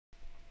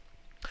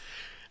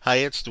Hi,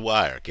 it's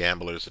Dwyer,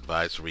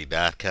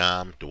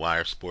 gamblersadvisory.com,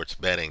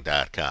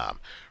 dwyersportsbetting.com.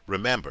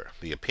 Remember,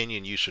 the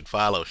opinion you should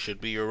follow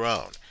should be your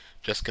own.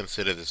 Just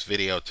consider this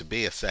video to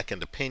be a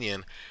second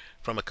opinion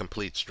from a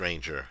complete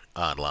stranger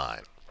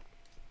online.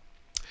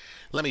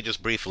 Let me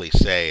just briefly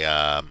say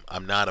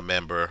I'm not a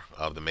member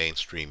of the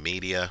mainstream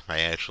media. I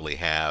actually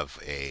have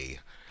a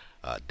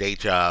day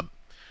job.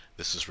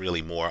 This is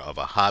really more of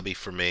a hobby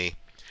for me.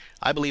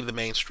 I believe the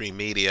mainstream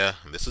media,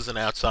 and this is an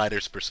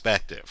outsider's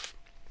perspective,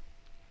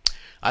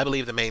 I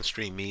believe the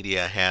mainstream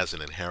media has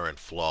an inherent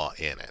flaw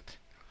in it.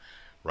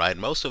 Right?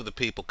 Most of the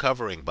people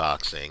covering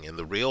boxing in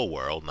the real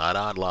world, not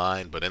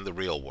online, but in the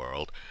real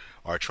world,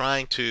 are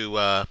trying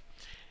to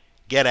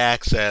get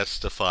access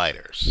to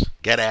fighters,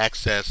 get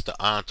access to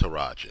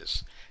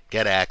entourages,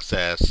 get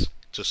access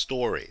to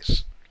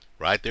stories.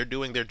 Right? They're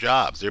doing their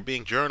jobs. They're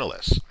being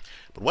journalists.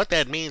 But what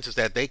that means is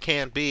that they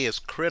can't be as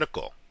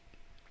critical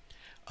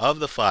of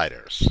the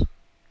fighters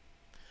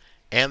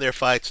and their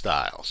fight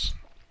styles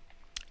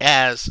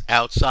as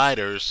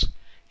outsiders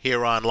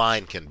here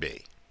online can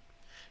be.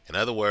 In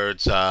other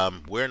words,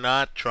 we're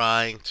not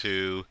trying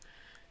to,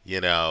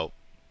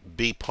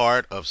 be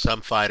part of some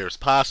fighter's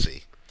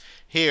posse.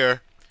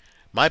 Here,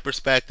 my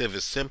perspective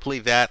is simply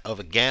that of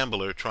a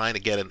gambler trying to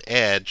get an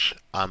edge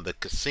on the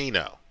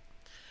casino.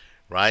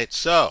 Right?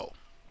 So,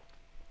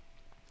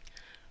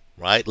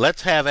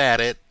 let's have at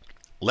it.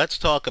 Let's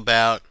talk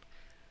about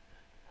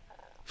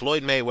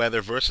Floyd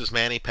Mayweather versus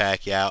Manny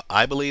Pacquiao.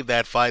 I believe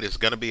that fight is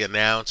going to be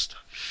announced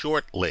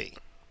shortly.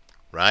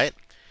 Right?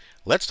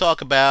 Let's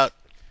talk about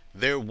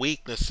their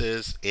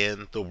weaknesses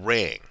in the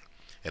ring.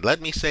 And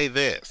let me say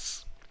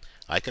this.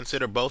 I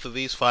consider both of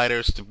these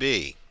fighters to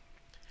be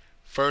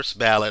first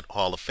ballot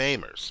Hall of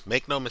Famers.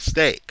 Make no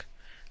mistake.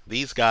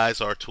 These guys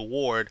are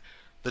toward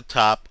the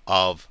top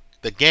of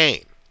the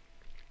game.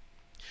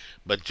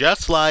 But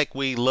just like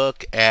we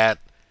look at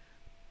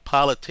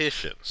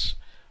politicians,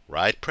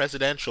 right,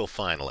 presidential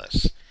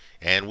finalists,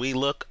 and we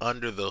look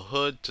under the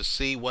hood to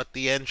see what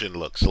the engine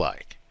looks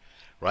like,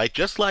 right?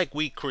 Just like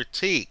we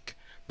critique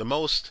the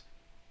most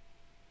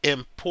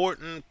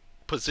important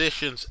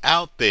positions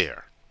out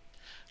there,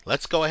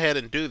 let's go ahead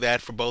and do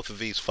that for both of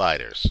these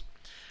fighters.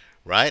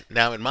 Right?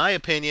 Now, in my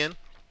opinion,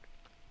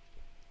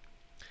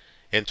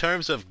 in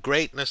terms of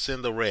greatness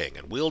in the ring,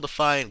 and we'll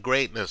define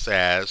greatness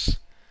as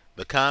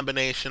the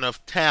combination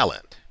of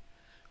talent,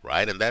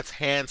 right? And that's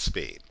hand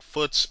speed,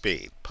 foot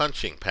speed,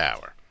 punching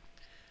power,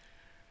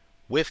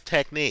 with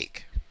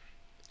technique,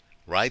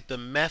 right? The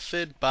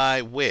method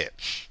by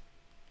which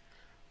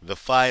the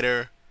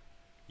fighter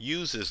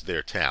uses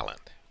their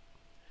talent,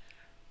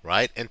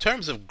 right? In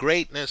terms of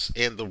greatness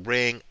in the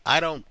ring,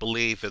 I don't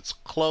believe it's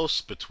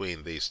close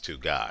between these two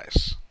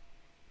guys,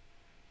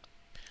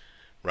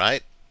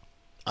 right?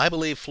 I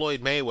believe Floyd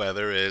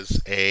Mayweather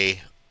is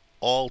a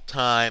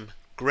all-time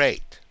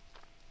great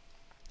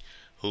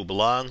who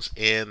belongs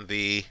in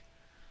the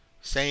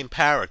same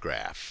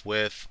paragraph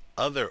with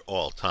other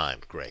all-time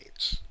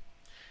greats.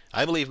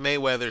 I believe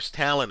Mayweather's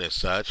talent is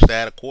such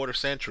that a quarter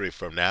century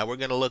from now, we're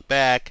going to look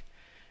back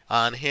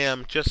on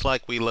him just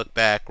like we look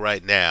back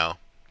right now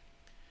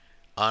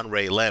on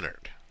Ray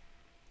Leonard.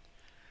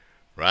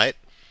 Right?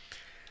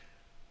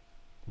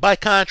 By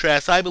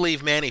contrast, I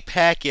believe Manny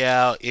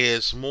Pacquiao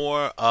is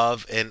more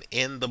of an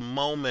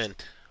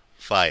in-the-moment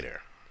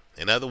fighter.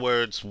 In other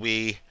words,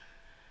 we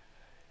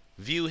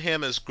view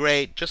him as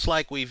great just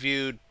like we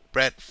viewed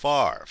Brett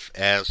Favre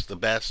as the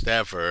best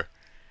ever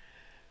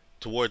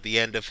toward the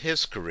end of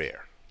his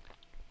career.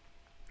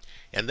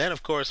 And then,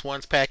 of course,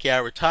 once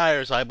Pacquiao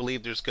retires, I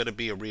believe there's going to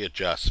be a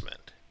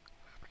readjustment.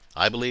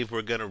 I believe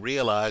we're going to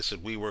realize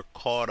that we were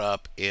caught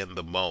up in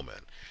the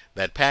moment.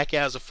 That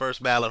Pacquiao's a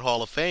first ballot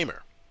Hall of Famer,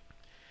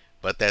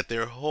 but that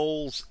there are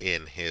holes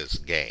in his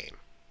game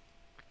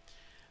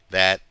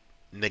that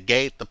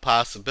negate the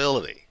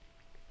possibility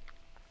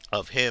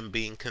of him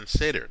being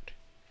considered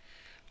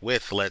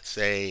with, let's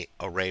say,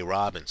 a Ray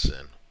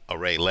Robinson, a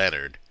Ray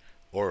Leonard,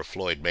 or a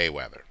Floyd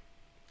Mayweather.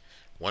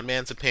 One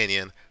man's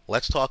opinion.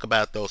 Let's talk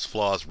about those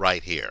flaws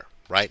right here,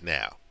 right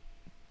now.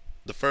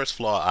 The first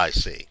flaw I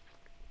see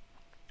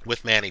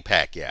with Manny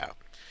Pacquiao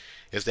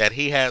is that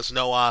he has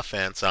no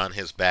offense on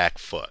his back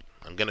foot.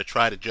 I'm going to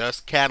try to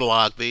just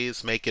catalog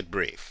these, make it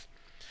brief.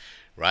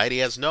 Right? He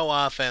has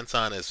no offense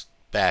on his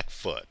back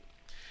foot.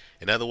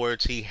 In other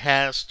words, he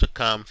has to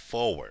come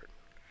forward,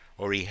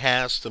 or he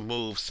has to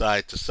move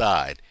side to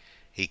side.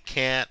 He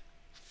can't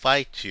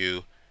fight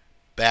you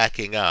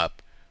backing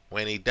up.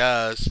 When he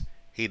does,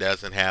 he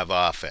doesn't have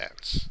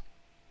offense.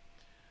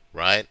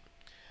 Right?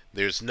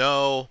 There's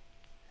no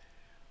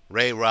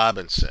Ray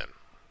Robinson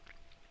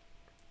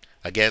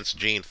against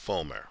Gene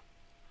Fullmer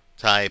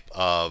type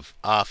of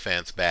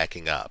offense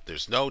backing up.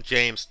 There's no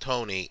James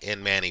Toney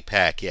in Manny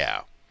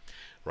Pacquiao.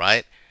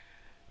 Right?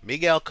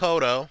 Miguel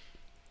Cotto,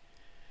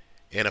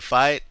 in a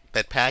fight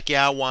that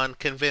Pacquiao won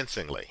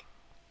convincingly,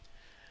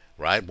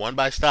 right? Won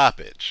by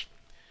stoppage.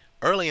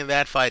 Early in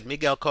that fight,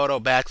 Miguel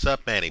Cotto backs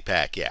up Manny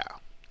Pacquiao.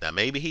 Now,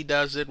 maybe he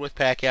does it with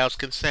Pacquiao's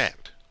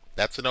consent.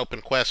 That's an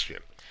open question.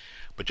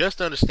 But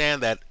just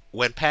understand that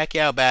when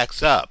Pacquiao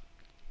backs up,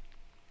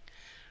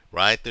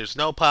 right, there's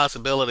no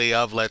possibility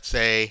of, let's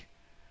say,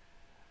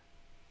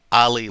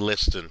 Ali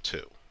Liston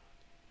 2.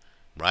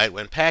 Right?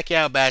 When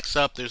Pacquiao backs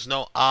up, there's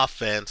no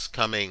offense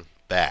coming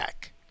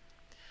back.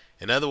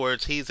 In other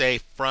words, he's a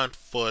front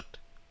foot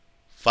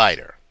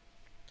fighter.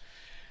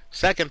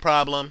 Second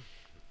problem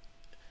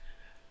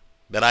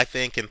that I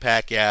think in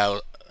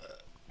Pacquiao,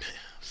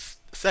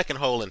 second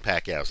hole in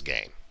Pacquiao's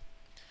game.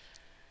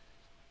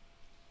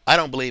 I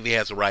don't believe he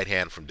has a right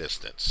hand from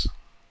distance.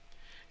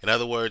 In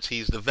other words,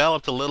 he's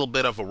developed a little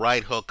bit of a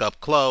right hook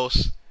up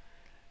close.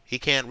 He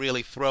can't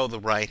really throw the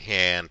right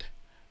hand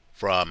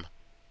from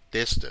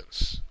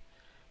distance.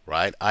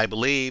 Right? I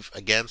believe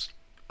against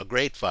a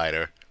great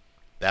fighter,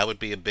 that would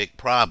be a big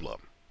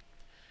problem.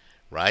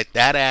 Right?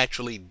 That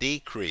actually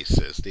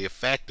decreases the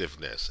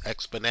effectiveness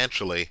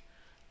exponentially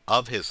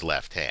of his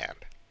left hand.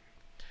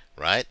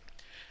 Right?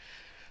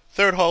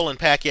 Third hole in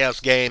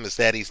Pacquiao's game is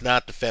that he's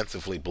not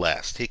defensively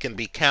blessed. He can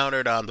be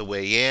countered on the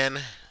way in.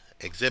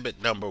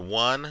 Exhibit number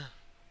 1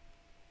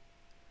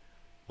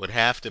 would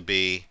have to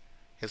be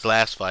his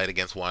last fight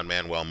against Juan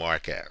Manuel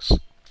Marquez.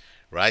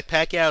 Right?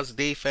 Pacquiao's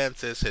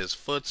defense is his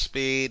foot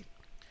speed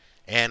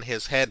and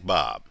his head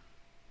bob.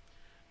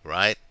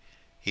 Right?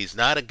 He's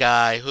not a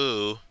guy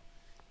who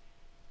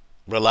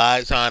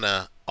relies on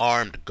an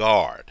armed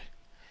guard.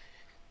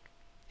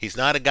 He's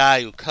not a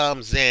guy who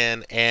comes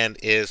in and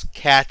is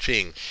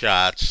catching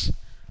shots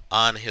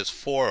on his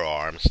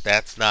forearms.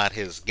 That's not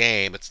his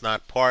game. It's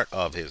not part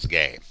of his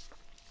game.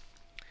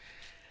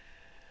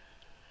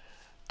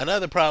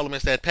 Another problem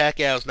is that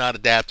Pacquiao's not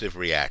adaptive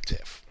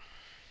reactive.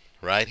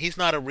 Right? He's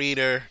not a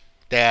reader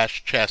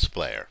dash chess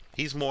player.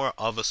 He's more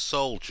of a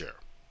soldier.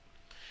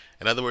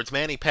 In other words,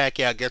 Manny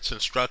Pacquiao gets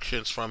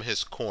instructions from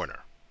his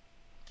corner.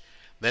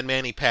 Then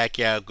Manny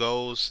Pacquiao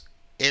goes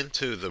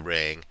into the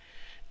ring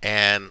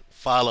and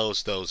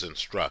follows those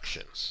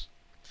instructions.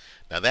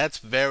 Now that's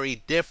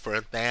very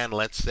different than,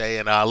 let's say,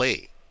 an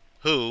Ali,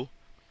 who,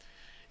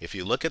 if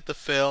you look at the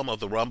film of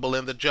the Rumble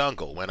in the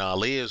Jungle, when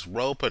Ali is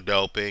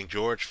rope-a-doping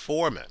George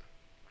Foreman,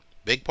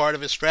 big part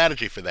of his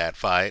strategy for that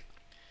fight,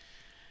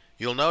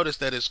 you'll notice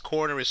that his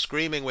corner is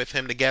screaming with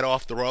him to get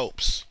off the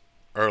ropes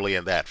early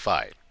in that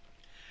fight.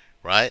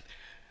 Right?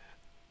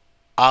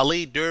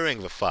 Ali,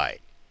 during the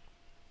fight,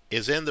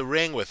 is in the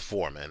ring with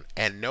Foreman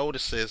and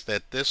notices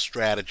that this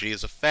strategy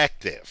is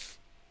effective.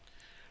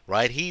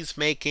 Right? He's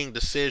making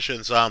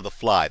decisions on the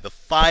fly. The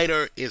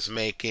fighter is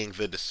making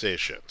the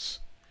decisions,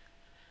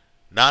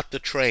 not the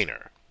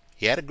trainer.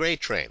 He had a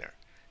great trainer,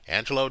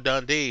 Angelo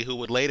Dundee, who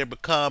would later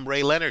become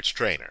Ray Leonard's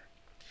trainer.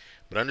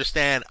 But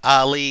understand,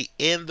 Ali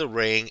in the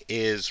ring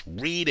is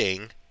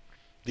reading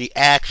the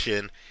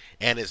action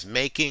and is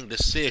making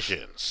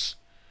decisions.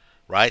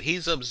 Right?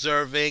 He's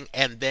observing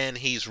and then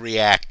he's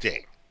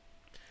reacting.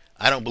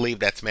 I don't believe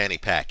that's Manny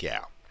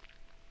Pacquiao.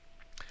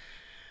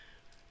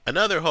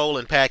 Another hole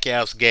in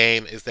Pacquiao's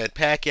game is that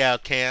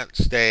Pacquiao can't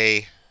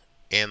stay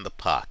in the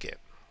pocket.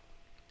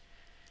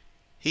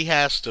 He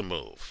has to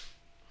move.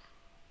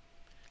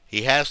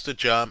 He has to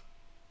jump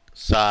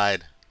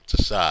side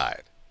to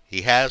side.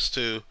 He has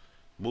to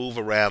move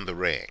around the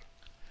ring.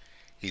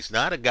 He's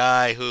not a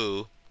guy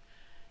who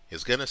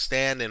is going to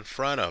stand in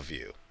front of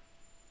you,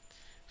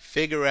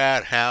 figure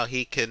out how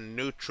he can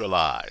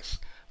neutralize,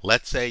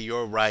 let's say,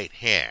 your right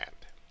hand,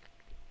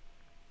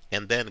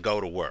 and then go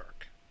to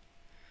work.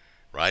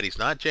 Right? He's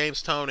not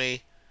James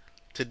Toney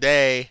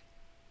today,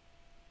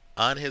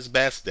 on his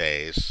best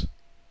days,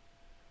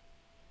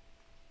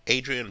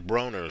 Adrian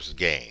Broner's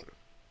game,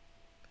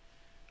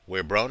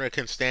 where Broner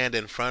can stand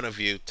in front of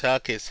you,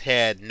 tuck his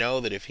head, know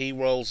that if he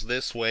rolls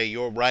this way,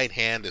 your right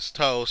hand is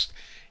toast,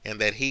 and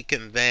that he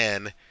can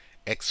then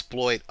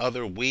exploit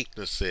other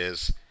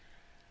weaknesses.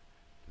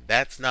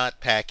 That's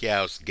not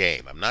Pacquiao's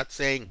game. I'm not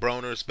saying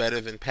Broner's better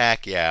than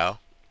Pacquiao.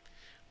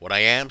 What I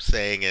am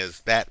saying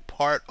is that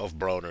part of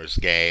Broner's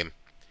game,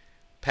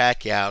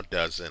 Pacquiao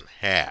doesn't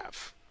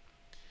have.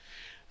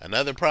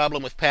 Another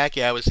problem with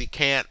Pacquiao is he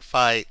can't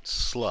fight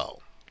slow.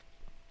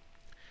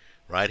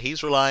 Right?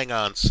 He's relying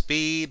on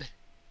speed,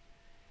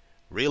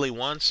 really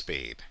one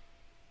speed.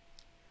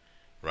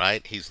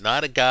 Right? He's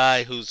not a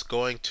guy who's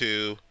going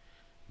to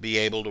be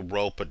able to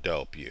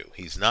rope-a-dope you.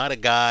 He's not a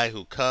guy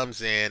who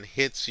comes in,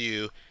 hits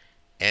you,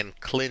 and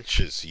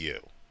clinches you.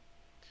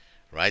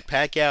 Right?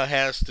 Pacquiao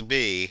has to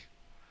be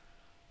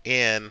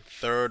in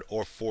third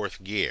or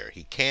fourth gear.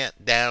 He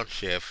can't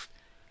downshift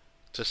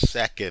to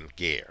second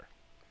gear.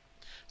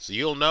 So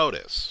you'll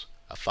notice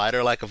a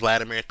fighter like a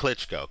Vladimir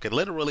Klitschko can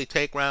literally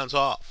take rounds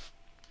off.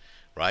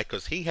 Right?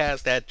 Because he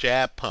has that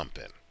jab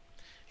pumping.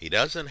 He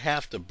doesn't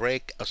have to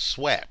break a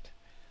sweat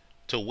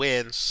to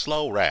win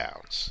slow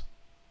rounds.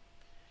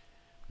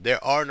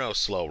 There are no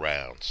slow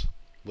rounds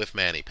with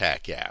Manny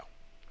Pacquiao.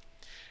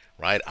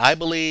 Right? I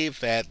believe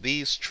that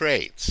these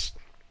traits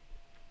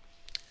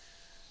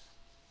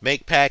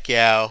make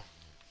Pacquiao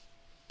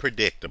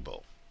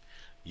predictable.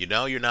 You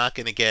know you're not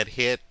going to get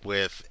hit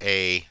with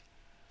a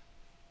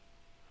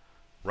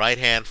right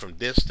hand from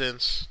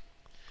distance.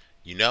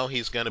 You know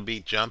he's going to be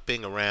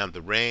jumping around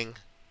the ring.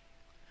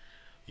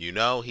 You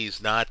know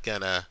he's not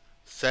going to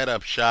set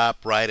up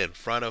shop right in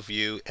front of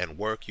you and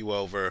work you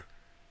over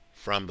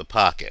from the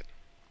pocket,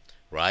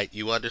 right?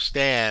 You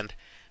understand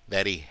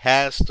that he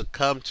has to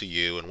come to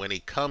you, and when he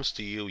comes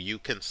to you, you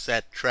can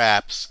set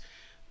traps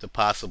to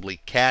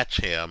possibly catch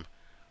him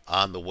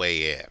on the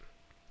way in,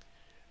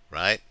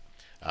 right?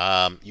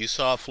 You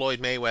saw Floyd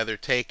Mayweather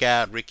take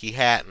out Ricky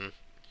Hatton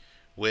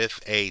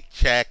with a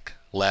check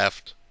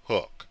left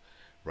hook,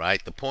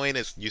 right? The point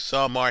is, you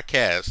saw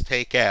Marquez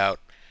take out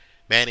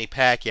Manny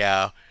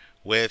Pacquiao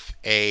with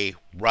a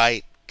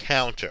right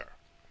counter,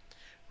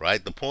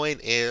 right? The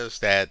point is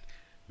that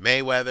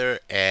Mayweather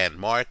and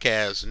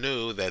Marquez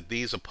knew that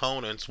these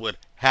opponents would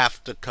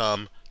have to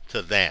come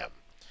to them,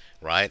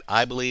 right?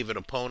 I believe an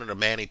opponent of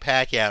Manny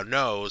Pacquiao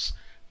knows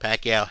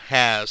Pacquiao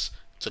has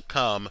to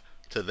come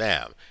to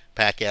them.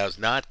 Pacquiao's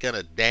not going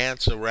to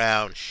dance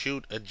around,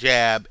 shoot a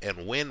jab,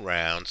 and win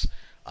rounds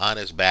on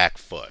his back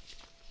foot.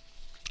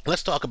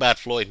 Let's talk about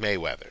Floyd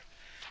Mayweather,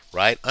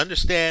 right?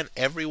 Understand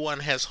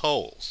everyone has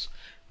holes,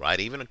 right?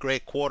 Even a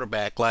great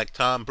quarterback like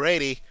Tom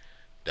Brady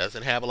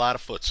doesn't have a lot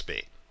of foot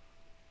speed,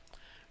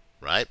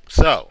 right?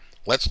 So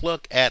let's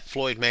look at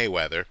Floyd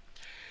Mayweather.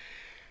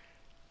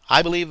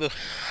 I believe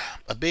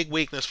a big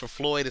weakness for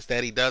Floyd is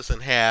that he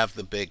doesn't have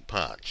the big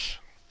punch,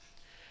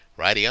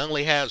 right? He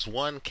only has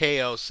one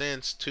KO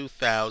since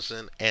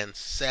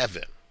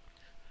 2007.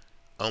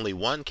 Only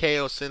one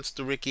KO since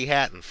the Ricky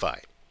Hatton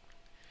fight.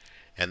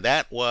 And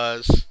that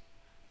was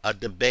a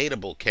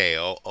debatable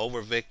KO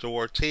over Victor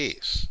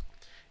Ortiz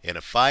in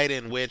a fight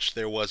in which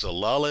there was a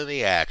lull in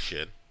the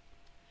action,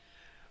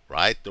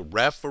 right? The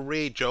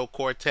referee, Joe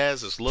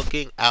Cortez, is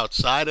looking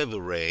outside of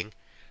the ring.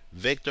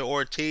 Victor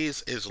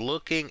Ortiz is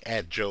looking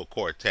at Joe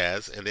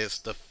Cortez and is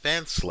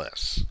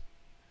defenseless.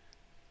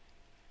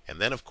 And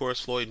then, of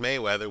course, Floyd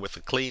Mayweather, with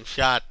a clean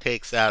shot,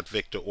 takes out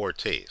Victor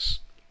Ortiz.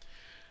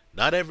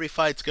 Not every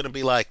fight's going to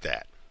be like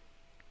that,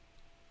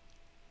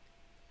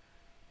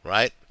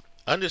 right?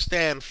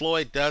 Understand,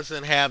 Floyd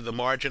doesn't have the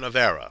margin of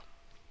error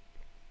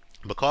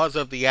because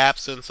of the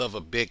absence of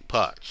a big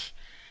punch.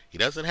 He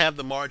doesn't have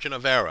the margin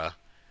of error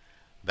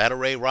that a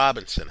Ray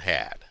Robinson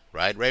had,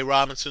 right? Ray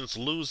Robinson's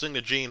losing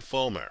to Gene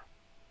Fullmer,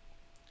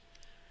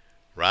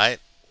 right?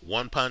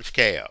 One punch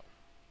KO,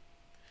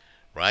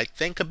 right?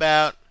 Think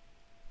about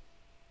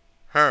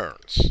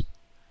Hearns.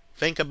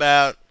 Think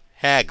about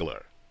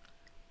Hagler.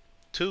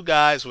 Two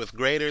guys with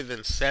greater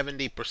than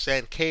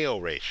 70% KO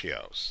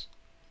ratios.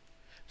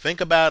 Think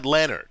about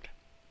Leonard,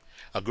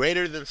 a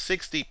greater than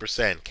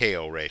 60%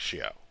 KO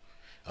ratio.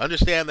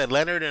 Understand that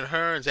Leonard and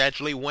Hearns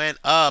actually went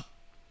up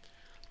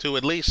to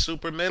at least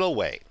super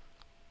middleweight,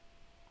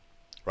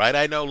 right?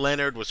 I know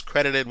Leonard was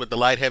credited with the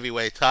light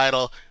heavyweight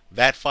title.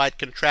 That fight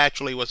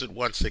contractually was at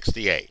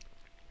 168,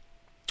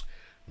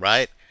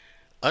 right?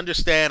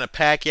 Understand a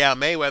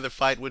Pacquiao-Mayweather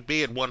fight would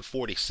be at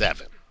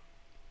 147,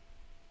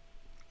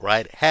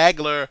 right?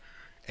 Hagler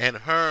and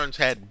Hearns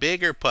had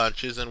bigger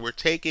punches and were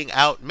taking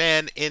out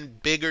men in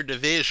bigger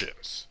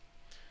divisions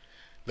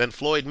than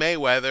Floyd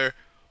Mayweather,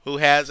 who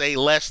has a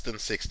less than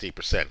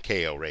 60%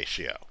 KO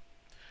ratio,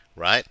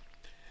 right?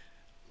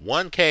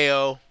 One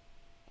KO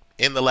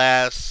in the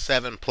last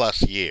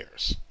 7+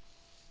 years.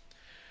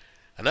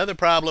 Another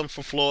problem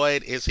for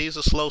Floyd is he's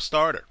a slow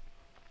starter,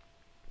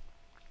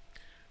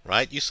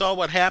 right? You saw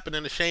what happened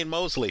in the Shane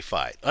Mosley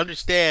fight.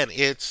 Understand,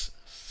 it's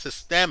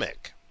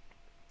systemic.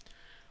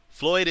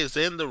 Floyd is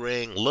in the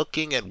ring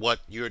looking at what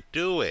you're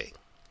doing.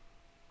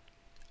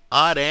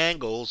 Odd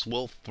angles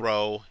will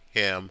throw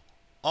him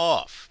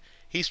off.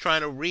 He's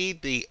trying to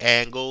read the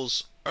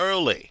angles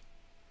early.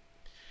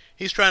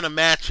 He's trying to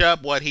match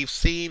up what he's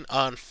seen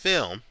on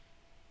film.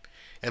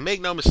 And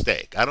make no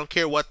mistake, I don't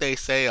care what they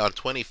say on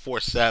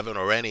 24/7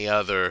 or any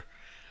other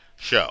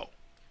show.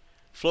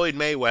 Floyd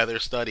Mayweather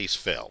studies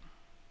film,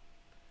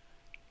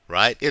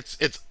 right?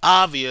 It's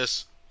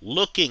obvious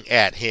looking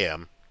at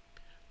him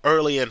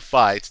early in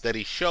fights that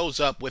he shows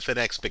up with an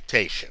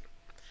expectation,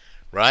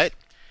 right?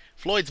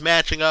 Floyd's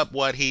matching up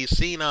what he's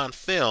seen on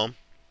film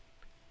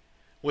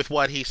with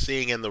what he's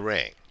seeing in the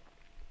ring.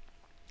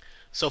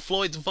 So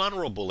Floyd's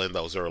vulnerable in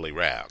those early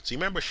rounds. You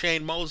remember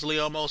Shane Mosley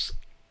almost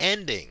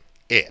ending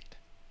it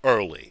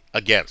early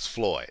against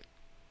Floyd.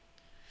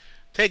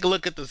 Take a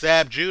look at the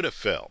Zab Judah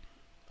film,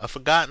 a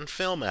forgotten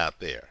film out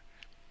there.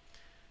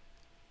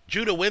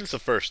 Judah wins the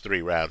first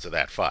 3 rounds of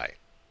that fight.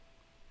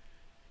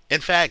 In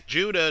fact,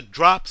 Judah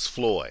drops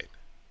Floyd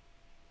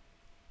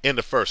in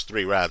the first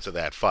 3 rounds of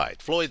that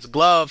fight. Floyd's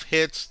glove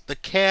hits the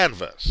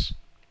canvas,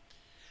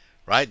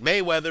 right?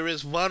 Mayweather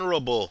is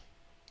vulnerable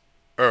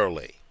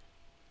early.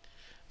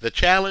 The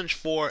challenge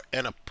for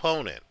an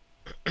opponent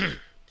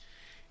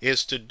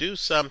is to do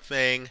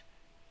something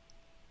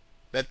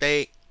that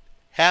they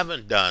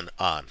haven't done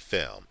on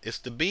film. It's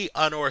to be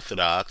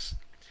unorthodox,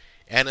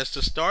 and it's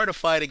to start a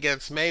fight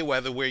against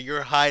Mayweather where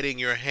you're hiding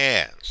your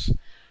hands,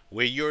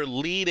 where you're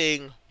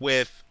leading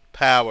with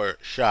power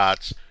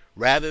shots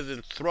rather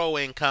than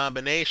throwing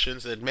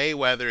combinations that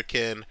Mayweather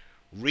can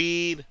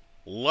read,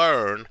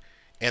 learn,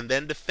 and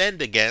then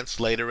defend against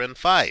later in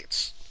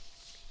fights.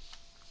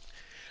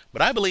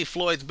 But I believe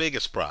Floyd's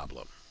biggest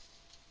problem,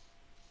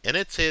 and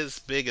it's his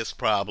biggest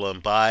problem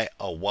by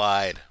a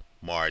wide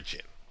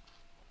margin,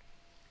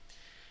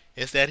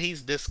 is that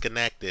he's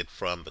disconnected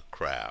from the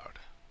crowd.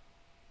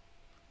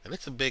 And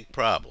it's a big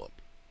problem,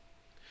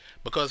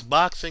 because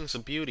boxing's a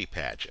beauty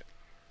pageant.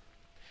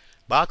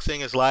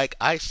 Boxing is like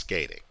ice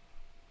skating,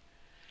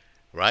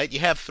 right?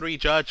 You have three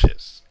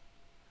judges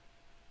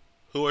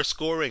who are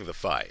scoring the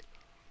fight,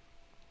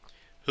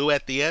 who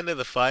at the end of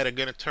the fight are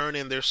going to turn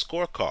in their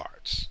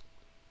scorecards,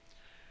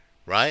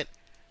 right?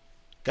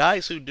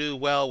 Guys who do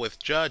well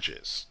with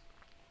judges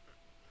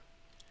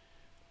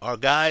are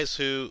guys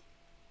who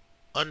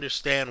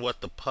understand what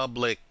the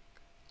public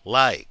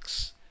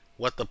likes,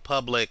 what the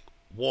public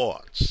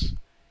wants.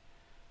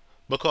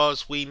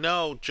 Because we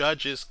know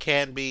judges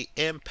can be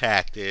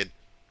impacted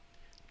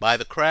by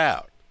the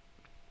crowd,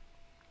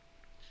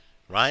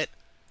 right?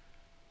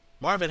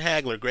 Marvin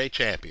Hagler, great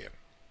champion.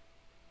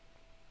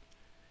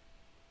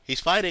 He's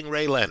fighting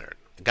Ray Leonard,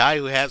 a guy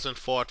who hasn't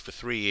fought for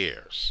 3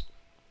 years.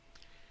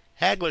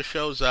 Hagler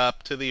shows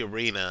up to the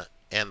arena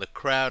and the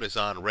crowd is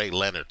on Ray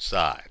Leonard's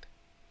side.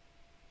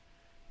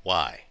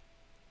 Why?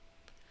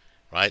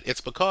 Right?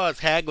 It's because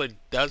Hagler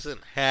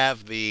doesn't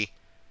have the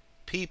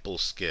people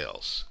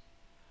skills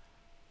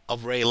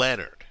of Ray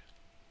Leonard.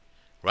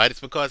 Right? It's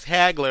because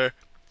Hagler,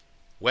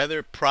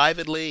 whether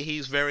privately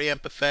he's very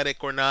empathetic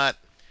or not,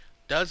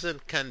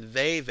 doesn't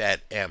convey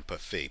that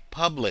empathy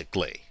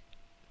publicly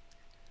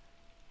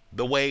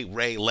the way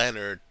Ray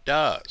Leonard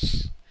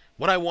does.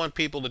 What I want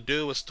people to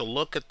do is to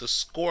look at the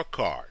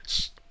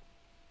scorecards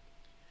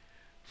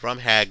from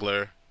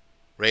Hagler,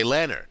 Ray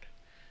Leonard.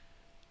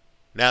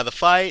 Now the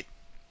fight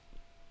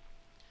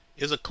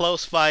is a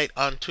close fight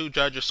on 2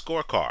 judges'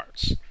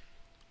 scorecards.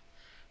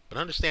 But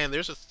understand,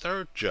 there's a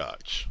third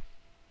judge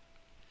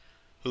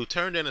who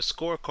turned in a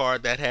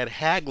scorecard that had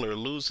Hagler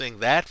losing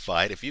that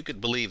fight, if you could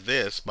believe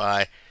this,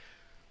 by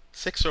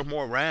 6 or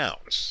more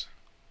rounds.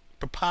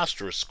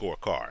 Preposterous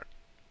scorecard.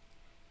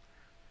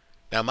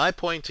 Now my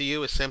point to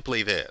you is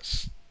simply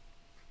this.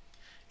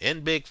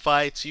 In big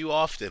fights, you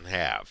often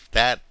have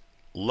that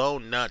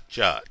lone nut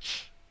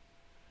judge,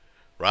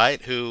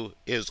 right, who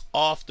is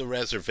off the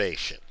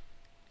reservation.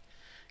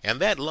 And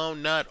that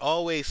lone nut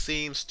always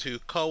seems to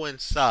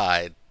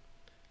coincide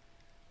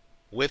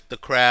with the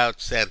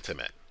crowd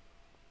sentiment.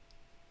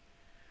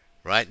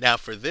 Right? Now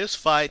for this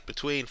fight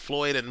between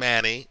Floyd and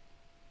Manny,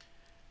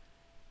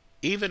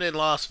 even in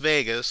Las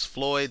Vegas,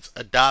 Floyd's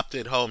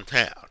adopted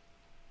hometown,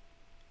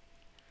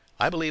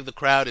 I believe the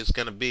crowd is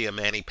going to be a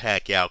Manny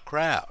Pacquiao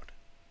crowd.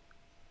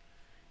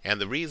 And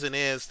the reason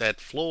is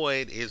that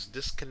Floyd is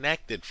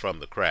disconnected from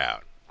the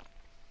crowd.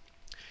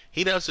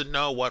 He doesn't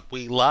know what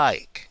we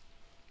like.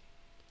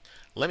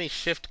 Let me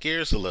shift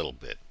gears a little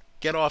bit.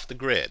 Get off the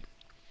grid.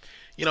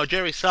 You know,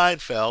 Jerry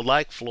Seinfeld,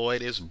 like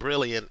Floyd, is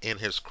brilliant in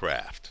his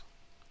craft.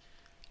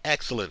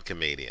 Excellent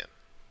comedian.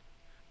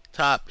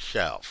 Top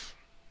shelf.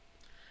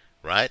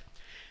 Right?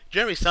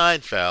 Jerry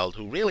Seinfeld,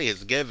 who really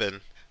has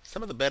given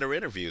some of the better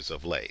interviews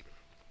of late,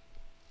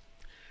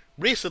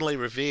 recently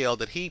revealed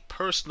that he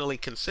personally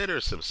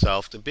considers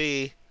himself to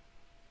be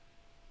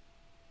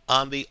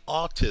on the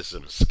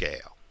autism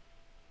scale.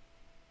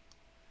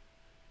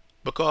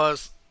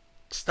 Because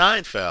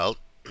Seinfeld,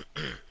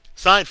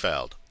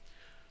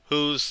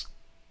 who's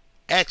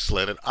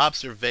excellent at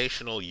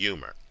observational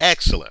humor,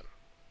 excellent,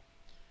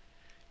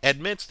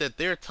 admits that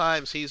there are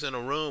times he's in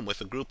a room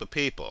with a group of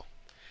people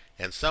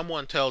and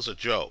someone tells a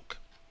joke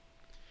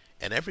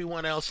and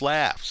everyone else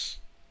laughs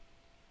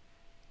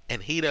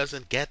and he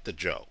doesn't get the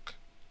joke.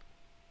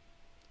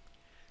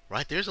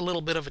 Right? There's a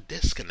little bit of a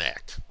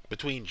disconnect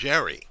between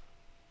Jerry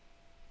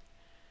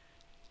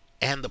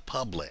and the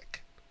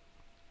public.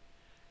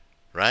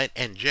 Right?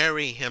 And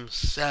Jerry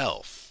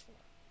himself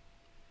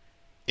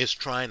is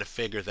trying to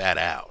figure that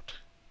out.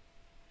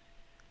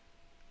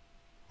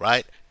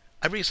 Right?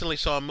 I recently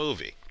saw a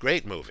movie,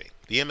 great movie,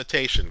 The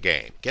Imitation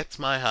Game, gets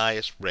my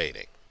highest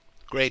rating.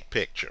 Great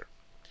picture.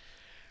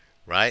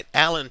 Right?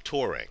 Alan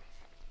Turing,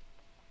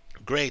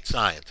 great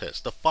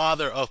scientist, the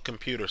father of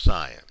computer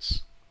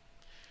science.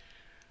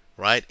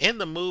 Right? In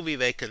the movie,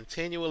 they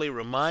continually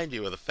remind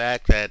you of the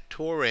fact that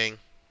Turing,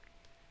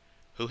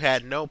 who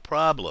had no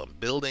problem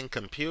building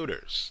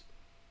computers,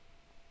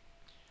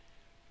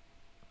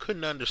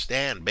 couldn't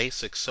understand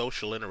basic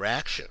social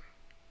interaction.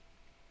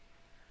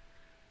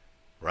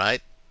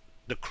 Right?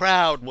 The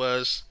crowd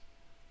was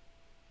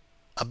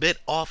a bit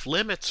off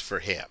limits for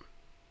him.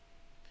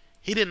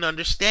 He didn't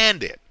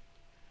understand it.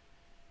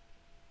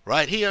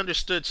 Right? He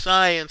understood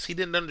science. He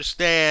didn't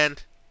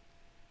understand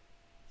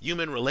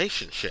human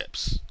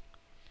relationships.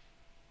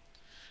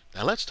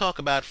 Now let's talk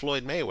about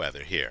Floyd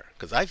Mayweather here,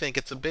 because I think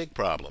it's a big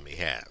problem he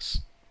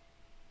has.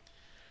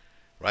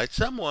 Right?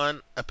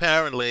 Someone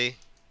apparently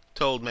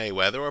told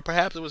Mayweather, or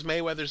perhaps it was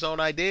Mayweather's own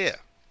idea,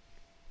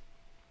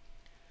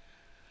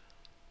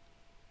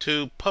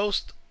 to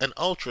post an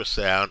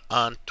ultrasound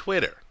on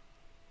Twitter.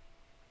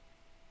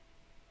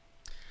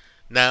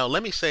 Now,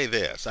 let me say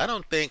this. I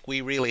don't think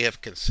we really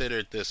have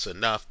considered this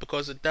enough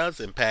because it does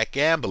impact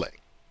gambling.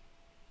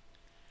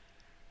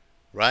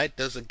 right?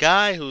 Does a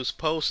guy who's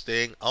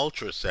posting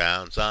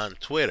ultrasounds on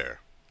Twitter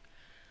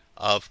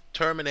of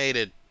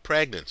terminated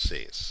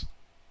pregnancies,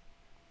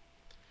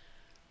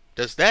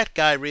 does that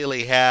guy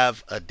really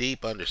have a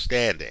deep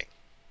understanding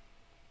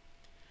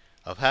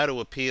of how to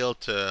appeal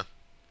to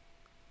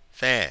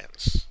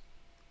fans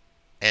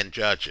and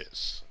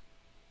judges?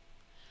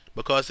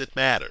 Because it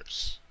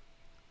matters,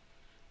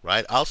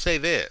 right? I'll say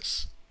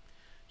this.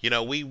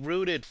 We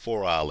rooted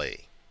for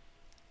Ali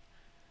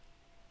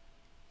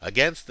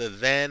against the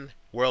then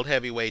world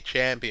heavyweight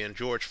champion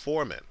George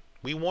Foreman.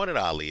 We wanted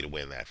Ali to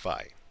win that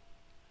fight.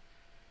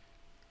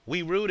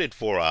 We rooted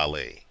for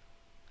Ali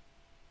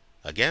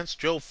against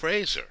Joe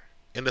Frazier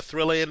in the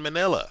Thrilla in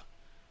Manila.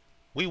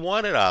 We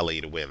wanted Ali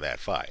to win that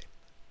fight.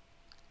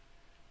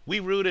 We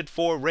rooted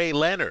for Ray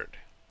Leonard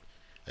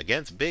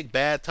against Big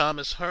Bad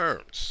Thomas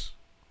Hearns.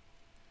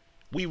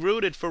 We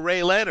rooted for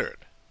Ray Leonard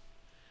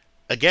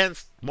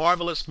against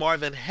Marvelous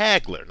Marvin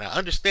Hagler. Now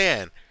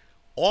understand,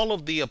 all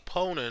of the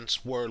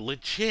opponents were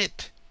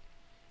legit,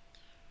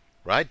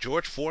 right?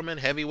 George Foreman,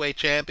 heavyweight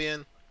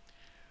champion.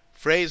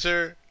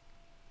 Frazier,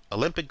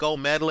 Olympic gold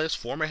medalist,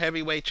 former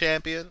heavyweight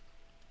champion.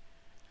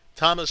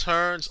 Thomas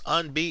Hearns,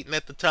 unbeaten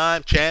at the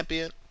time,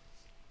 champion.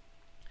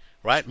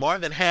 Right?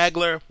 Marvin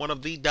Hagler, one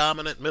of the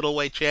dominant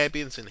middleweight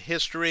champions in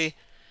history.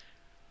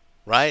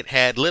 Right?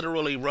 Had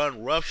literally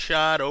run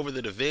roughshod over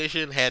the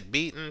division, had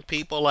beaten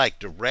people like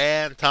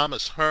Duran,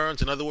 Thomas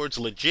Hearns, in other words,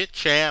 legit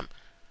champ,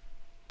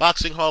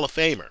 boxing Hall of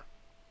Famer.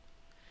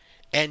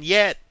 And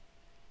yet,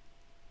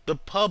 the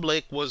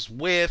public was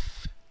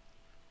with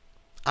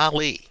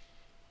Ali,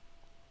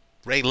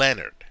 Ray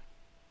Leonard.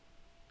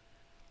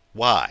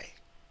 Why?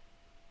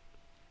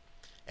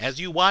 As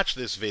you watch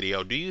this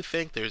video, do you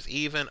think there's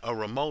even a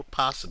remote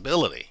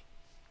possibility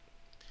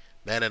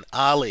that an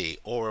Ali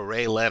or a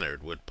Ray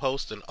Leonard would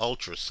post an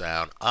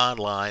ultrasound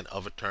online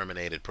of a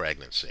terminated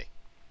pregnancy?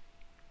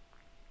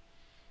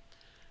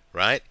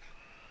 Right?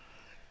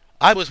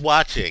 I was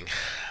watching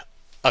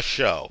a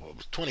show, it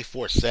was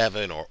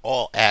 24/7 or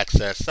All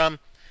Access,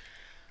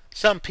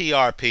 some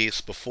PR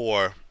piece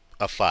before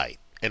a fight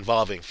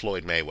involving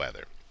Floyd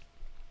Mayweather.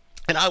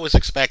 And I was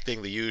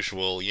expecting the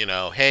usual,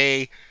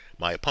 hey,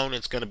 my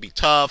opponent's going to be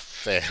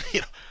tough, and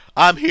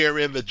I'm here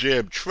in the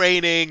gym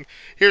training.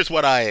 Here's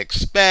what I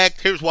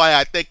expect. Here's why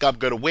I think I'm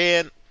going to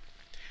win.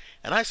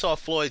 And I saw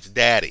Floyd's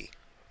daddy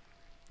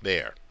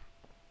there.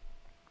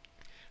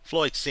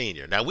 Floyd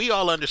Sr. Now, we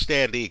all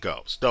understand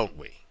egos, don't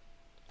we?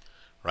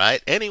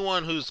 Right?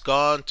 Anyone who's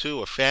gone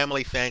to a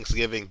family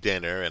Thanksgiving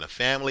dinner and a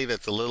family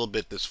that's a little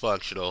bit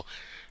dysfunctional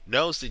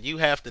knows that you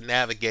have to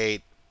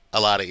navigate a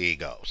lot of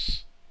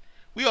egos.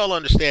 We all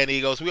understand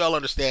egos. We all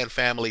understand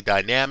family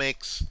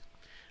dynamics.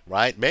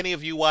 Right? Many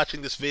of you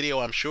watching this video,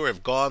 I'm sure,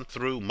 have gone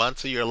through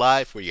months of your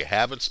life where you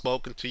haven't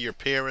spoken to your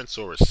parents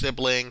or a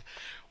sibling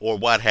or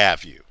what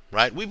have you.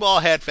 Right? We've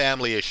all had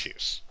family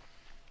issues.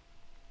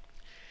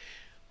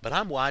 But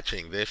I'm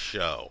watching this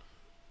show,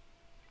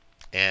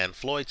 and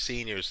Floyd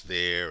Sr.'s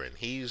there, and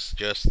he's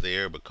just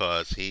there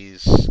because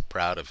he's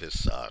proud of his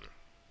son.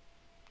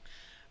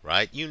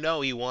 Right?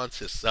 He wants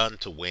his son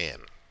to win.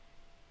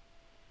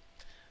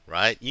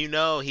 Right?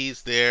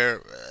 He's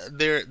there.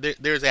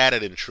 There's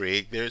added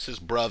intrigue. There's his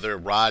brother,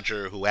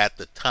 Roger, who at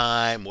the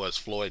time was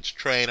Floyd's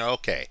trainer.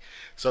 Okay,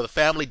 so the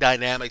family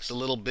dynamic's a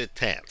little bit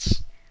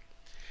tense.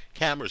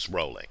 Camera's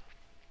rolling.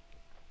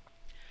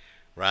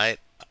 Right?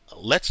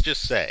 Let's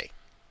just say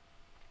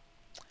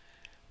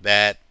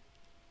that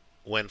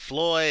when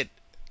Floyd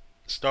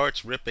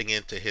starts ripping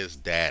into his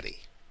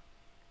daddy,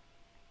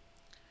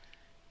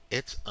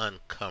 it's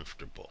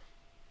uncomfortable.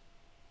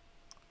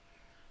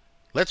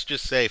 Let's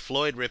just say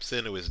Floyd rips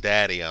into his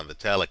daddy on the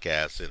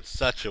telecast in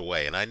such a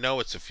way, and I know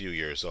it's a few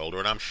years older,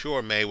 and I'm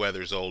sure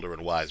Mayweather's older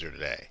and wiser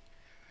today,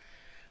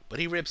 but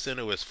he rips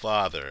into his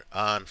father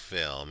on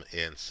film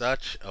in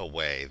such a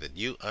way that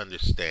you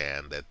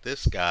understand that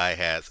this guy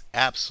has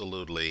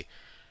absolutely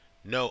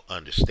no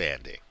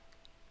understanding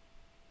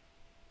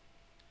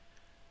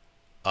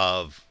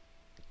of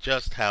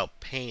just how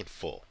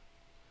painful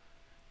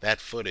that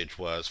footage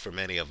was for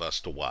many of us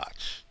to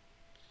watch.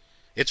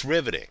 It's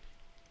riveting.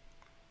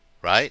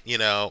 Right?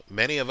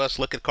 Many of us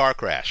look at car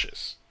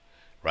crashes.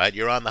 Right?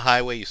 You're on the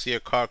highway, you see a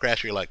car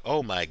crash, you're like,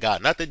 oh my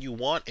God. Not that you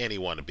want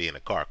anyone to be in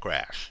a car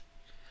crash,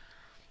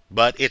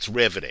 but it's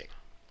riveting.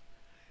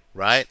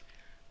 Right?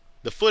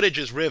 The footage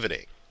is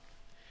riveting.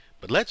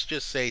 But let's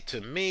just say,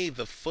 to me,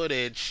 the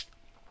footage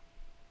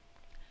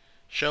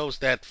shows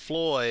that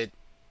Floyd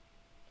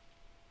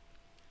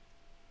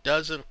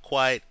doesn't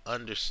quite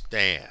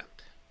understand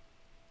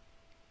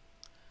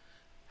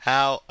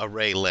how a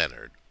Ray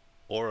Leonard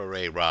or a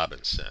Ray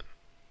Robinson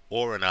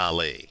or an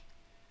Ali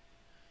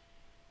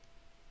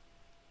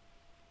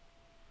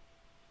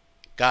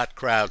got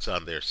crowds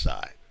on their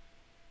side.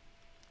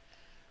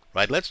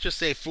 Right? Let's just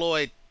say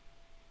Floyd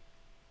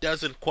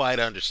doesn't quite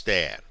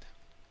understand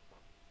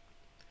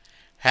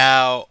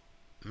how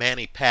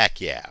Manny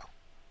Pacquiao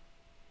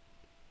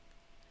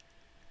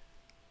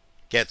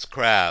gets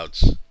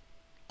crowds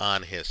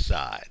on his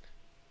side.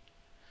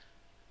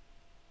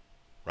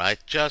 right?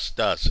 Just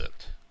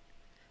doesn't.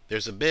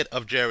 There's a bit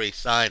of Jerry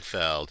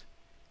Seinfeld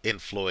in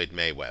Floyd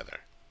Mayweather,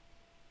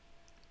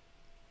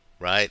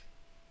 right?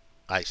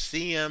 I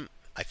see him.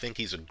 I think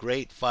he's a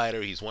great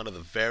fighter. He's one of the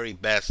very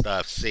best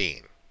I've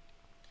seen,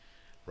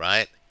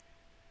 right?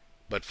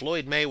 But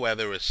Floyd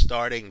Mayweather is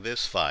starting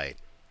this fight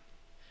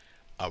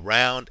a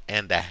round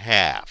and a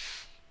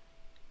half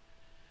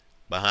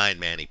behind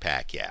Manny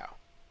Pacquiao,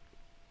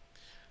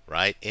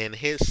 right? In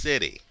his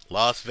city,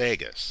 Las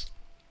Vegas,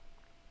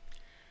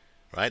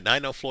 right? And I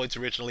know Floyd's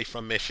originally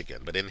from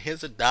Michigan, but in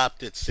his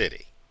adopted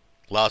city,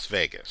 Las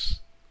Vegas,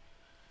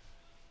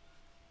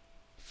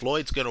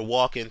 Floyd's going to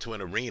walk into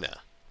an arena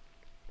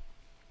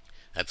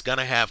that's going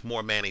to have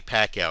more Manny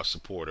Pacquiao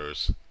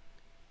supporters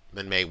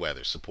than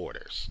Mayweather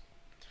supporters,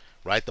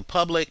 right? The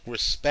public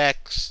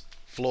respects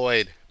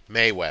Floyd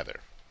Mayweather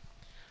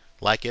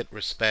like it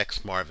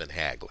respects Marvin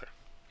Hagler,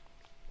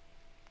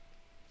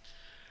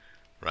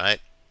 right?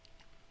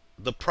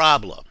 The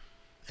problem,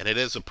 and it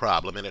is a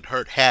problem, and it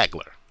hurt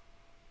Hagler,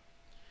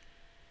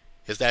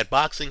 is that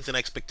boxing's an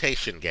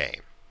expectation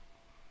game.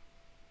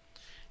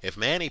 If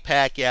Manny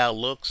Pacquiao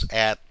looks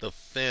at the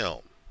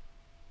film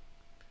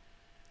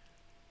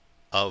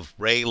of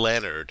Ray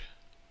Leonard,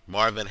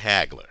 Marvin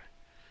Hagler,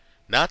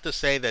 not to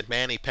say that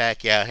Manny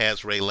Pacquiao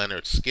has Ray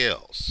Leonard's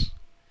skills,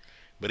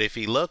 but if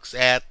he looks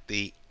at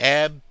the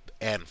ebb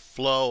and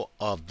flow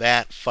of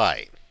that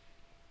fight,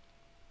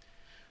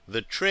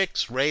 the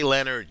tricks Ray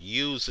Leonard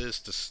uses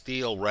to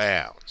steal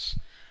rounds,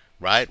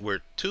 right? We're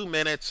 2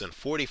 minutes and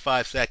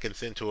 45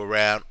 seconds into a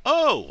round.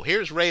 Oh,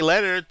 here's Ray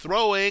Leonard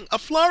throwing a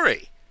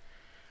flurry,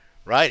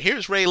 right?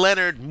 Here's Ray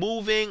Leonard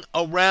moving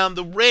around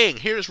the ring.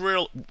 Here's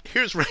Ray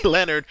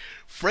Leonard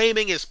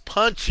framing his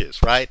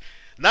punches, right?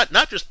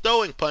 Not just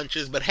throwing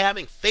punches, but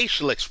having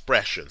facial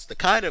expressions to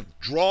kind of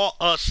draw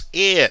us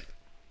in.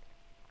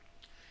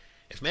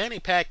 If Manny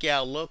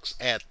Pacquiao looks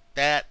at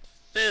that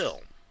film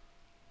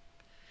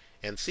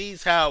and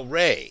sees how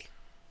Ray,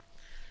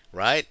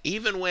 right,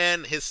 even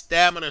when his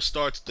stamina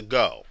starts to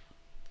go,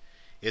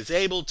 is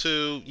able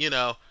to,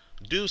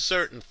 do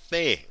certain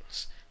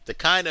things to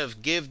kind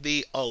of give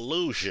the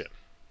illusion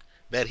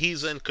that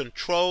he's in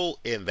control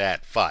in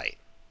that fight,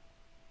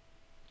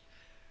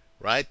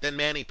 right, then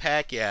Manny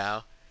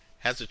Pacquiao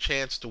has a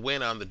chance to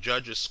win on the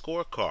judges'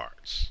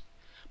 scorecards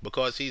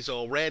because he's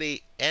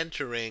already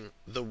entering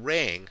the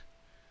ring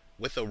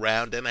with a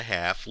round and a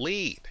half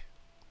lead,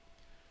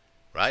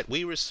 right?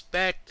 We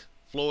respect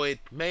Floyd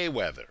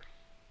Mayweather.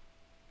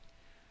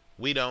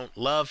 We don't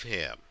love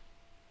him,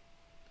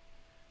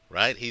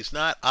 right? He's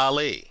not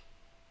Ali.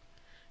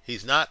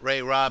 He's not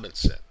Ray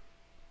Robinson.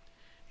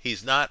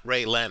 He's not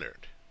Ray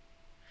Leonard.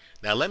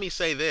 Now let me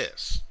say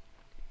this.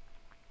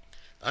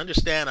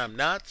 Understand, I'm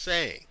not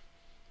saying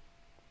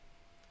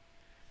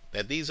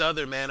that these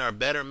other men are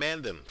better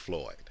men than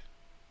Floyd.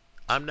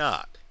 I'm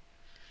not.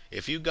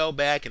 If you go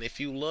back and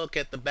if you look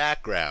at the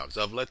backgrounds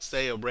of, let's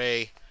say, a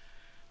Ray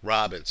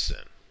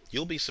Robinson,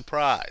 you'll be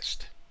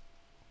surprised.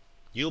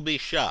 You'll be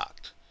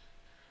shocked,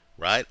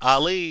 right?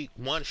 Ali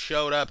once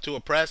showed up to a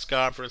press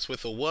conference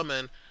with a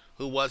woman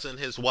who wasn't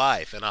his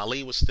wife, and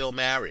Ali was still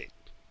married,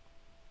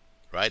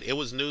 right? It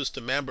was news to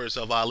members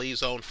of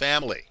Ali's own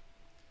family.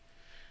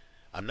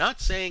 I'm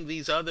not saying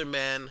these other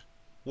men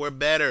were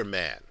better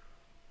men,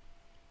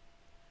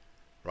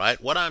 right?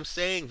 What I'm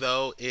saying,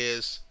 though,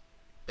 is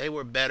they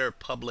were better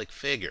public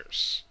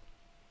figures,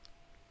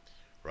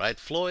 right?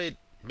 Floyd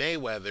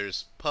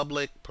Mayweather's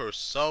public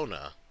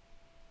persona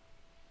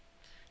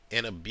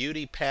in a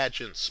beauty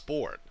pageant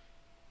sport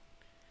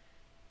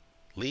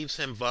leaves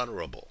him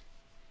vulnerable,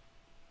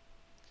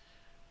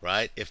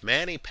 right? If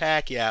Manny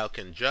Pacquiao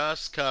can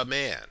just come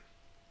in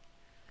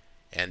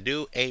and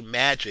do a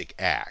magic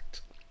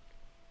act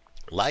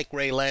like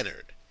Ray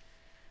Leonard,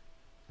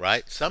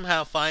 right?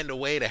 Somehow find a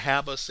way to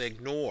have us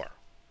ignore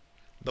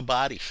the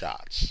body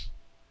shots,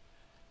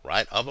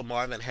 right, of a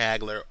Marvin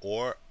Hagler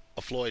or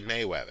a Floyd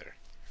Mayweather,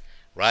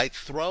 right?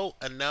 Throw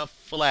enough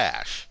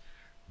flash,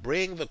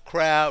 bring the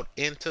crowd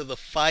into the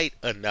fight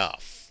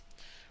enough,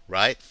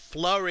 right?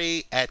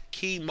 Flurry at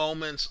key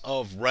moments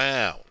of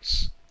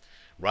rounds,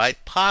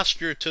 right?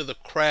 Posture to the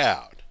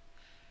crowd.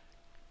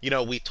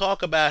 We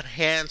talk about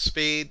hand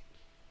speed,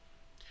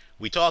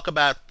 we talk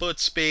about foot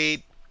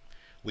speed,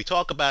 we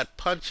talk about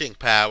punching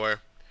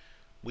power.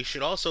 We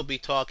should also be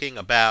talking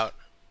about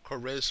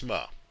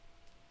charisma,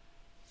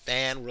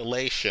 fan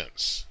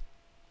relations.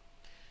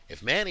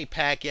 If Manny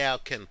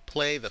Pacquiao can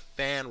play the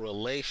fan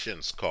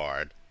relations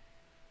card,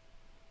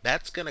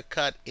 that's going to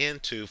cut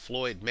into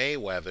Floyd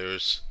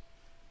Mayweather's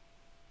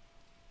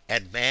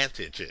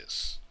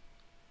advantages,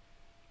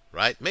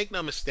 right? Make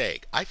no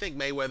mistake, I think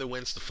Mayweather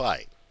wins the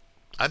fight.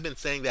 I've been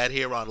saying that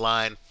here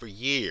online for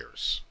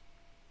years.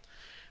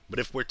 But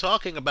if we're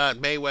talking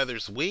about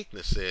Mayweather's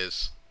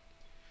weaknesses,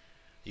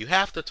 you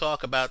have to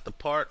talk about the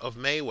part of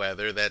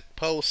Mayweather that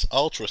posts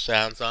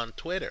ultrasounds on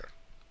Twitter,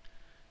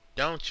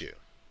 don't you?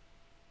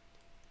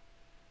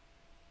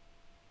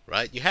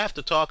 Right? You have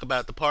to talk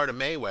about the part of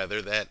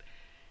Mayweather that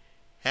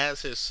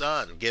has his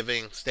son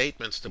giving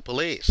statements to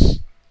police,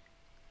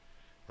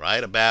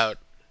 right, about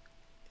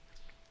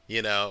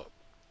you know,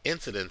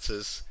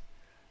 incidences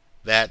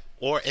that,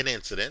 or an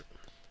incident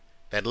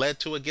that led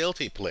to a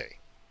guilty plea,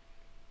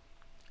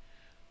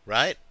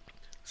 right?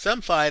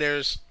 Some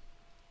fighters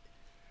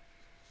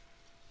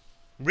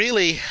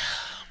really,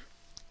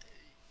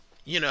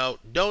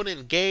 don't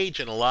engage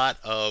in a lot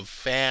of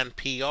fan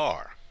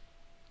PR,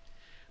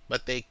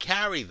 but they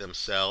carry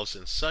themselves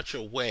in such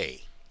a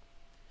way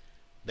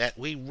that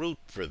we root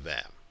for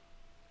them,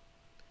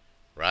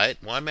 right?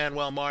 Juan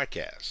Manuel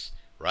Marquez,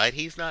 right?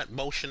 He's not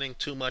motioning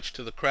too much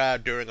to the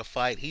crowd during a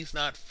fight. He's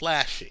not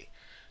flashy.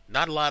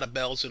 Not a lot of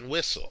bells and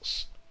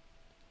whistles.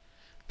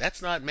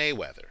 That's not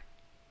Mayweather.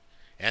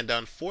 And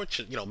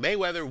unfortunately,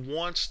 Mayweather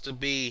wants to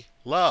be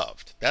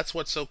loved. That's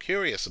what's so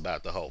curious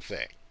about the whole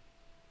thing,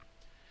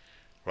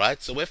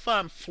 right? So if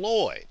I'm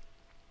Floyd,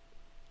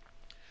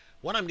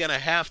 what I'm going to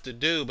have to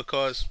do,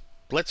 because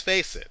let's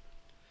face it,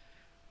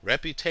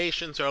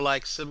 reputations are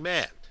like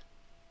cement.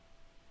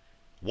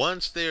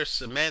 Once they're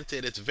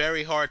cemented, it's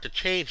very hard to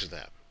change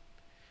them.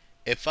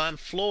 If I'm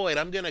Floyd,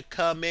 I'm going to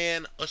come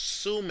in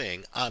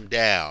assuming I'm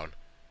down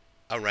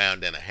a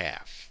round and a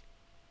half,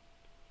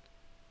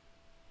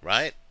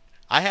 right?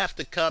 I have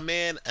to come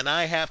in and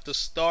I have to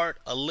start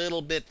a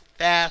little bit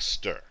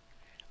faster.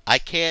 I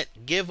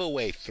can't give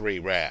away 3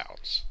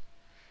 rounds.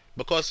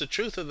 Because the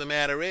truth of the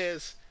matter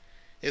is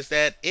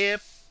that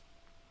if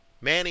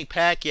Manny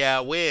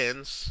Pacquiao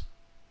wins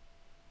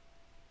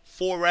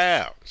 4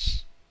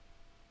 rounds,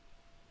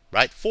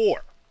 right?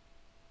 4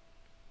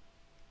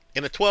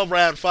 in a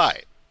 12-round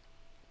fight,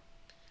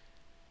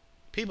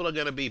 people are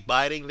going to be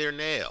biting their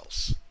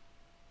nails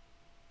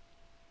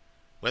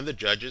when the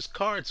judges'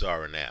 cards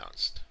are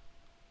announced.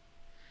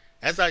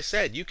 As I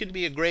said, you can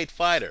be a great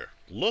fighter.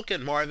 Look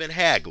at Marvin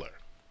Hagler.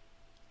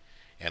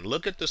 And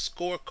look at the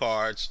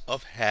scorecards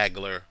of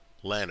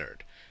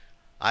Hagler-Leonard.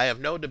 I have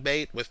no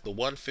debate with the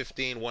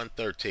 115,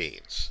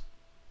 113s.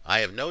 I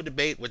have no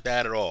debate with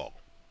that at all.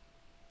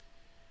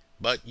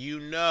 But you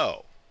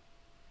know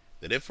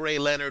that if Ray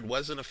Leonard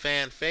wasn't a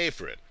fan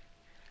favorite,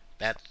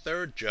 that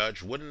third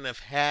judge wouldn't have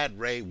had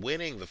Ray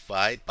winning the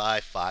fight by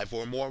 5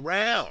 or more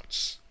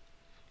rounds.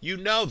 You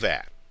know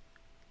that,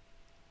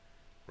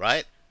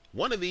 right?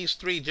 One of these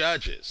 3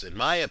 judges, in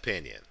my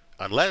opinion,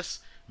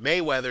 unless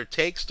Mayweather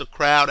takes the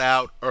crowd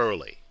out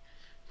early,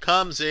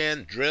 comes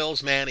in,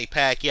 drills Manny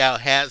Pacquiao,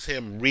 has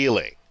him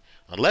reeling,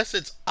 unless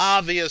it's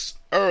obvious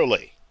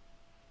early,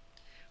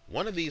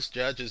 one of these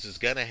judges is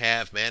going to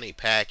have Manny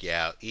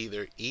Pacquiao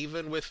either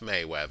even with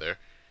Mayweather,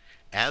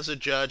 as a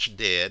judge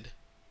did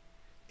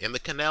in the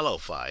Canelo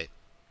fight,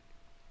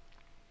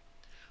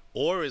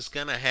 or is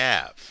going to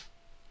have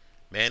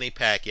Manny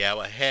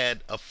Pacquiao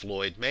ahead of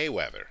Floyd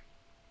Mayweather.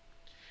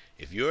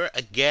 If you're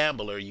a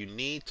gambler, you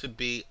need to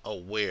be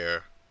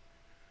aware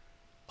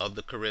of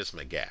the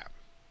charisma gap.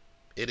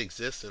 It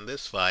exists in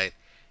this fight,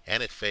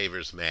 and it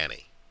favors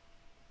Manny.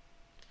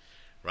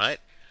 Right?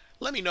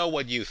 Let me know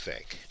what you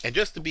think. And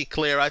just to be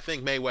clear, I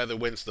think Mayweather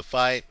wins the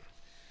fight.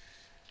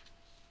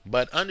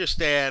 But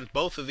understand,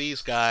 both of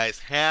these guys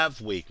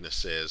have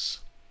weaknesses.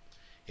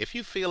 If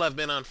you feel I've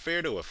been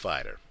unfair to a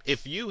fighter,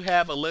 if you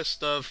have a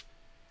list of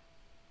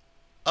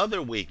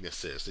other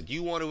weaknesses that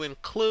you want to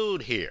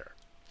include here,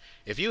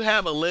 if you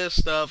have a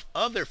list of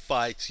other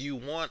fights you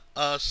want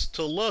us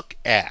to look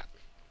at,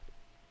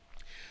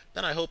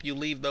 then I hope you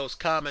leave those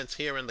comments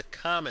here in the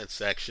comment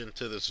section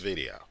to this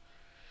video.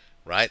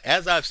 Right?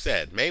 As I've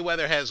said,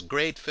 Mayweather has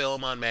great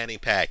film on Manny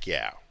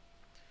Pacquiao.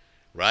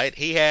 Right?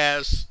 He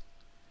has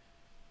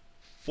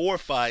 4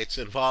 fights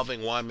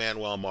involving Juan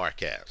Manuel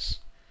Marquez.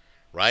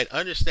 Right?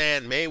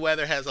 Understand,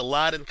 Mayweather has a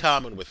lot in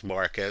common with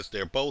Marquez.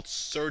 They're both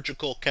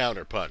surgical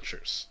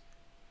counterpunchers.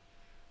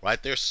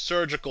 Right? They're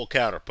surgical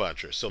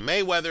counterpunchers. So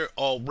Mayweather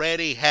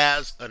already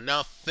has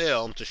enough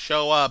film to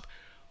show up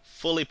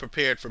fully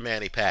prepared for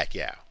Manny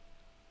Pacquiao.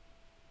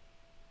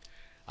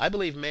 I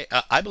believe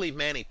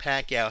Manny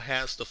Pacquiao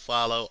has to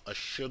follow a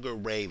Sugar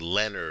Ray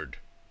Leonard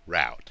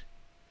route.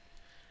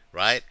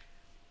 Right?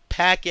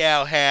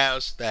 Pacquiao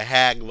has the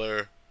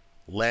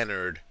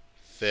Hagler-Leonard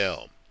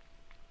film.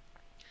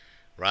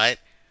 Right?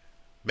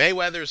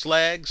 Mayweather's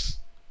legs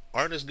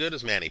aren't as good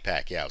as Manny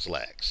Pacquiao's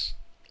legs.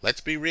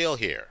 Let's be real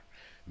here.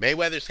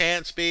 Mayweather's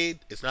hand speed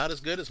is not as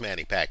good as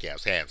Manny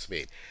Pacquiao's hand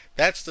speed.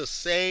 That's the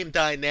same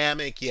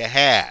dynamic you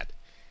had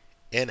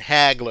in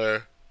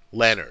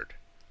Hagler-Leonard.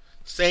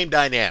 Same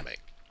dynamic.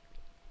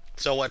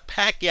 So what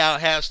Pacquiao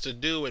has to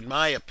do, in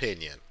my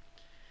opinion,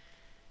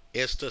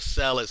 is to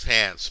sell his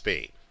hand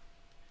speed.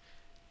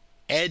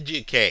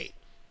 Educate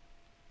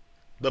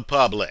the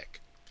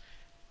public.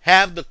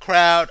 Have the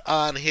crowd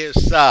on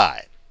his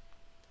side.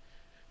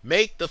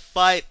 Make the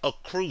fight a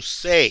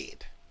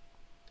crusade.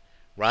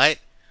 Right?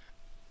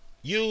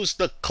 Use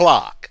the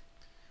clock.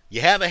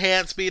 You have a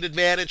hand speed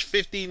advantage,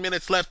 15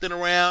 minutes left in a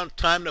round,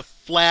 time to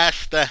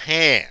flash the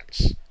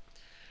hands.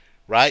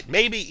 Right?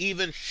 Maybe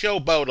even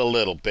showboat a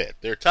little bit.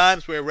 There are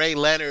times where Ray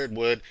Leonard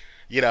would,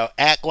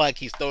 act like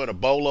he's throwing a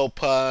bolo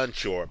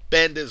punch or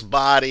bend his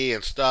body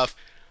and stuff.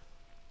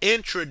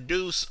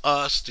 Introduce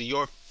us to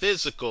your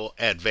physical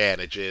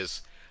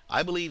advantages.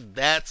 I believe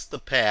that's the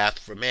path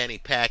for Manny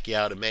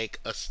Pacquiao to make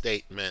a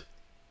statement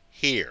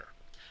here,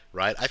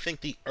 right? I think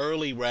the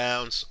early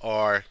rounds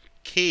are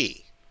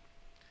key,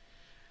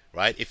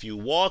 right? If you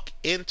walk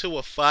into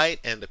a fight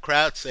and the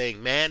crowd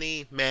saying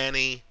Manny,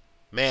 Manny,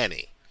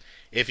 Manny,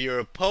 if your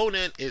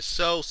opponent is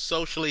so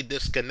socially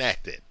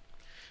disconnected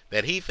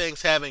that he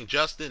thinks having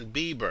Justin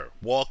Bieber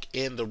walk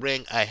in the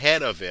ring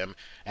ahead of him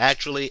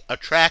actually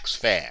attracts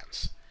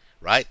fans,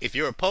 right? If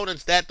your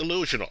opponent's that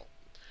delusional,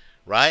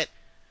 right?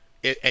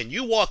 And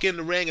you walk in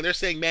the ring and they're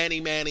saying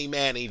Manny, Manny,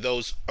 Manny,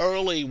 those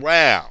early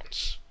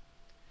rounds,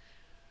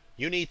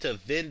 you need to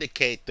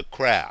vindicate the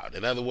crowd.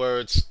 In other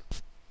words,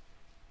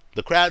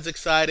 the crowd's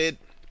excited,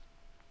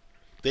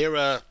 they're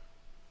a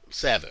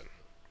 7,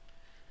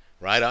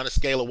 right? On a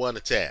scale of 1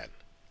 to 10.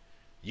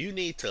 You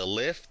need to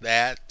lift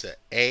that to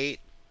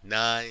 8,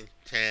 9,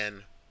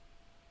 10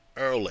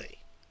 early,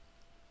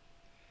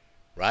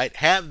 right?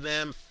 Have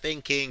them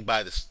thinking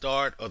by the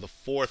start of the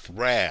 4th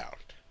round.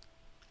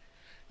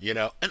 You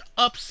know, an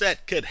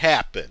upset could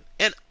happen.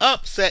 An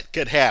upset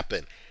could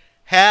happen.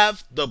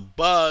 Have the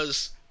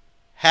buzz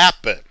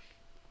happen,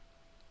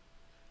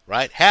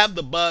 right? Have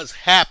the buzz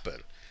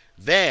happen.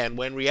 Then,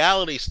 when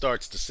reality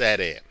starts to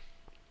set in,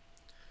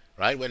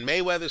 right? When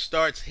Mayweather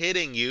starts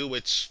hitting you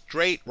with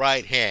straight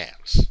right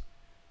hands,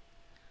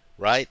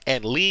 right?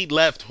 And lead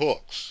left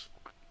hooks,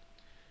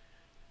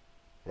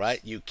 right?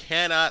 You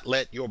cannot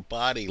let your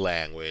body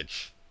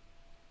language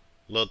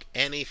look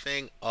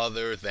anything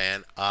other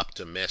than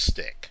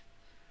optimistic,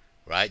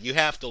 right? You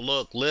have to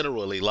look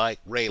literally like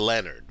Ray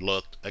Leonard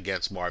looked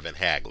against Marvin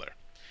Hagler.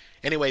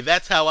 Anyway,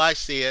 that's how I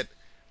see it.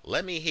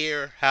 Let me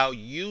hear how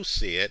you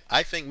see it.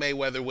 I think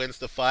Mayweather wins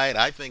the fight.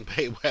 I think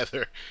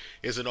Mayweather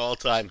is an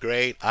all-time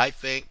great. I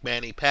think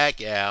Manny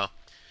Pacquiao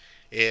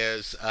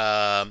is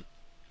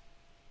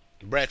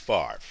Brett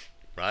Favre,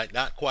 right?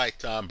 Not quite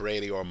Tom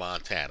Brady or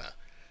Montana.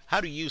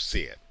 How do you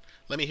see it?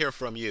 Let me hear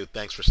from you.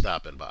 Thanks for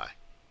stopping by.